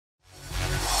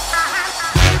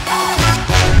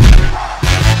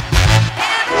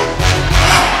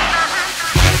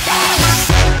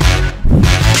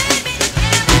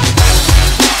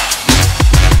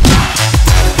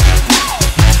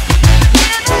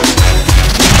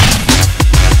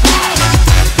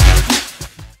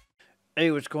Hey,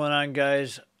 what's going on,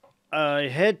 guys? I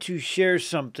had to share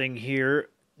something here.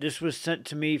 This was sent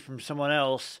to me from someone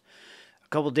else a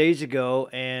couple days ago,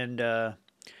 and I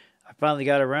finally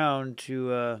got around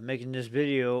to making this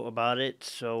video about it.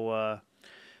 So,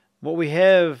 what we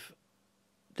have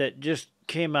that just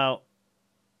came out,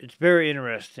 it's very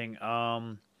interesting.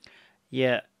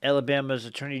 Yeah, Alabama's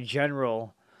Attorney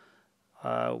General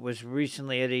was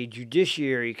recently at a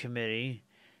Judiciary Committee,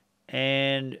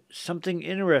 and something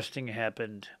interesting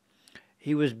happened.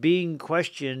 He was being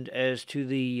questioned as to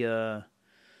the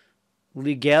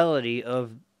legality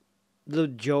of the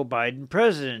Joe Biden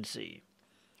presidency.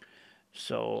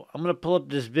 So I'm going to pull up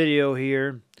this video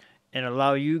here and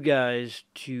allow you guys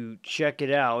to check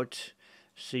it out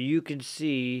so you can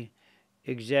see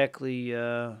exactly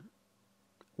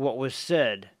what was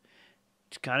said.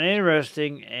 It's kind of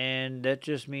interesting, and that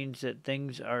just means that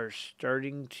things are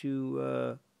starting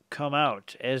to come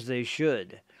out as they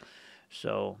should.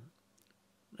 So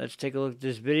let's take a look at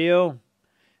this video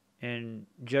and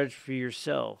judge for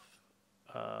yourself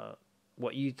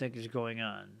what you think is going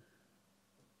on.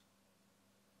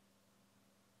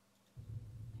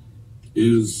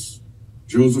 Is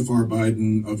Joseph R.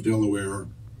 Biden of Delaware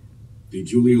the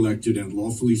duly elected and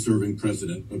lawfully serving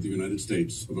President of the United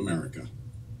States of America?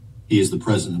 He is the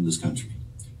President of this country.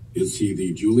 Is he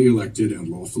the duly elected and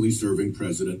lawfully serving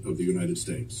President of the United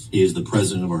States? He is the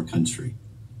President of our country.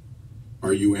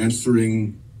 Are you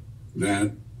answering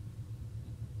that,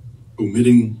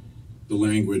 omitting the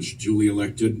language duly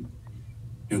elected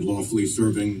and lawfully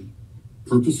serving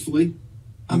purposefully?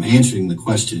 I'm answering the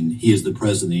question. He is the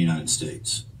President of the United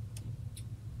States.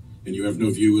 And you have no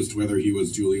view as to whether he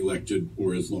was duly elected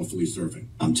or is lawfully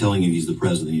serving? I'm telling you he's the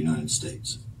President of the United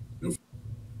States. No.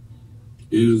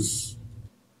 Is...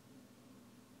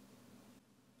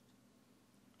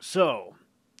 So,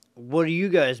 what do you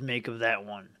guys make of that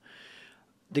one?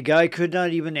 The guy could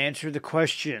not even answer the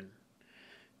question.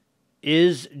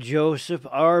 Is Joseph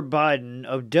R. Biden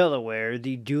of Delaware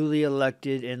the duly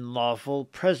elected and lawful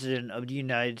President of the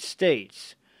United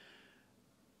States?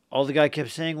 All the guy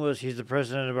kept saying was, he's the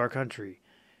President of our country.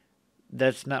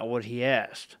 That's not what he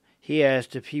asked. He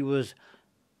asked if he was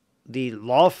the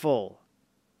lawful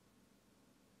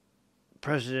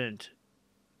President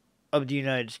of the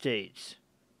United States.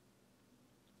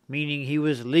 Meaning he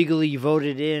was legally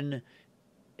voted in,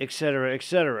 etc.,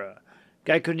 etc.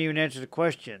 Guy couldn't even answer the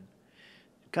question.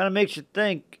 Kind of makes you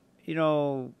think,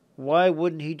 why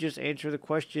wouldn't he just answer the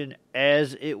question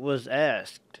as it was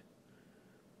asked?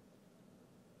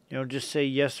 Just say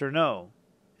yes or no,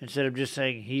 instead of just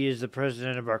saying he is the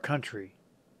president of our country.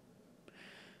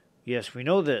 Yes, we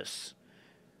know this.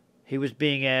 He was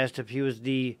being asked if he was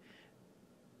the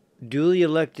duly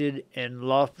elected and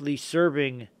lawfully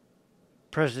serving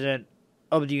president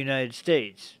of the United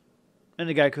States. And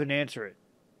the guy couldn't answer it.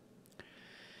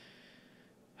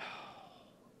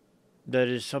 That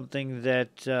is something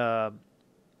that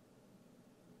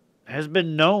has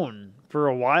been known for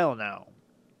a while now.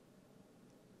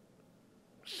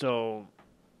 So,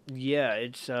 yeah,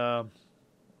 it's like,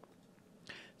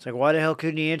 why the hell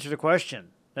couldn't he answer the question?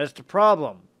 That's the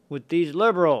problem with these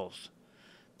liberals.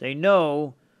 They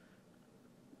know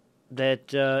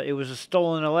that it was a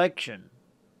stolen election.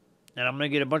 And I'm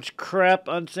going to get a bunch of crap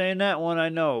on saying that one, I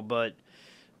know. But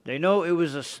they know it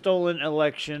was a stolen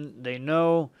election. They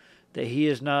know that he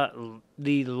is not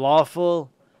the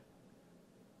lawful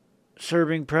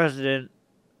serving president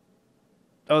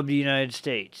of the United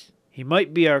States. He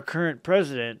might be our current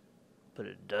president, but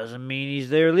it doesn't mean he's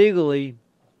there legally.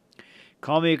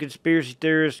 Call me a conspiracy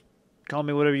theorist. Call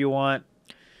me whatever you want.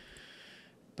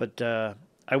 But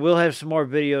I will have some more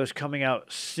videos coming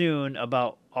out soon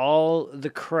about all the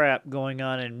crap going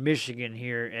on in Michigan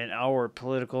here in our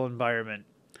political environment.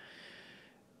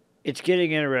 It's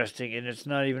getting interesting, and it's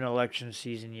not even election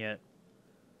season yet.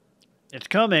 It's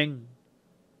coming,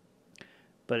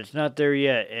 but it's not there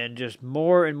yet. And just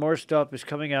more and more stuff is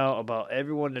coming out about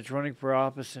everyone that's running for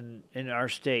office in our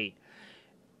state.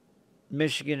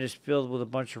 Michigan is filled with a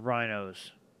bunch of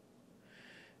rhinos.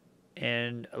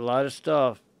 And a lot of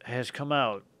stuff has come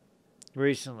out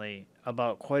recently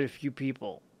about quite a few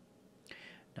people.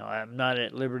 Now, I'm not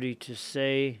at liberty to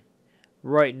say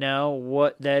right now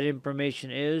what that information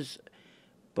is,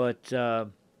 but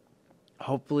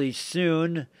hopefully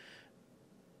soon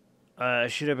I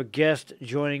should have a guest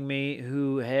joining me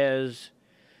who has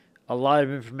a lot of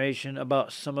information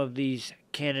about some of these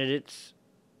candidates,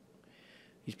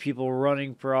 these people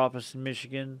running for office in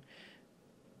Michigan.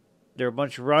 They're a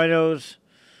bunch of rhinos.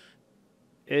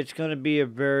 It's going to be a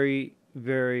very,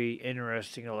 very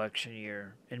interesting election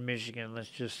year in Michigan. Let's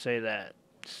just say that.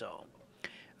 So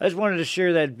I just wanted to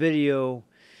share that video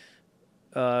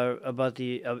about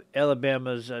the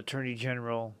Alabama's Attorney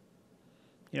General.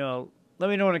 You know, let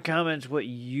me know in the comments what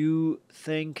you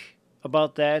think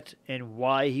about that and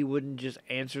why he wouldn't just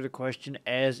answer the question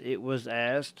as it was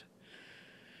asked.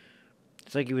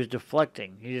 It's like he was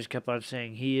deflecting. He just kept on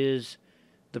saying he is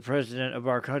the president of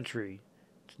our country.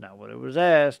 It's not what it was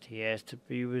asked. He asked if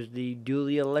he was the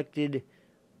duly elected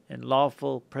and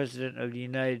lawful president of the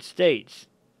United States.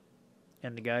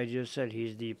 And the guy just said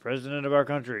he's the president of our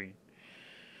country.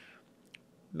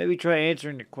 Maybe try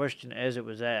answering the question as it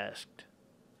was asked.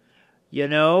 You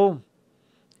know,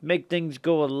 make things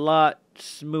go a lot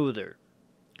smoother.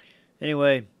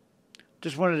 Anyway,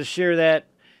 just wanted to share that.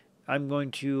 I'm going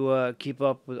to keep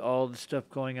up with all the stuff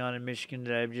going on in Michigan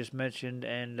that I've just mentioned,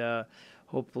 and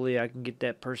hopefully I can get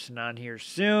that person on here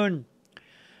soon.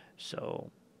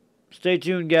 So, stay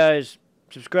tuned, guys.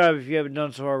 Subscribe if you haven't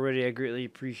done so already. I greatly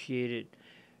appreciate it.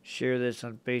 Share this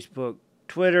on Facebook,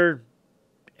 Twitter,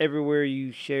 everywhere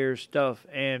you share stuff.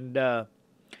 And, yeah,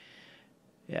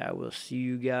 I will see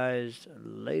you guys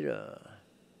later.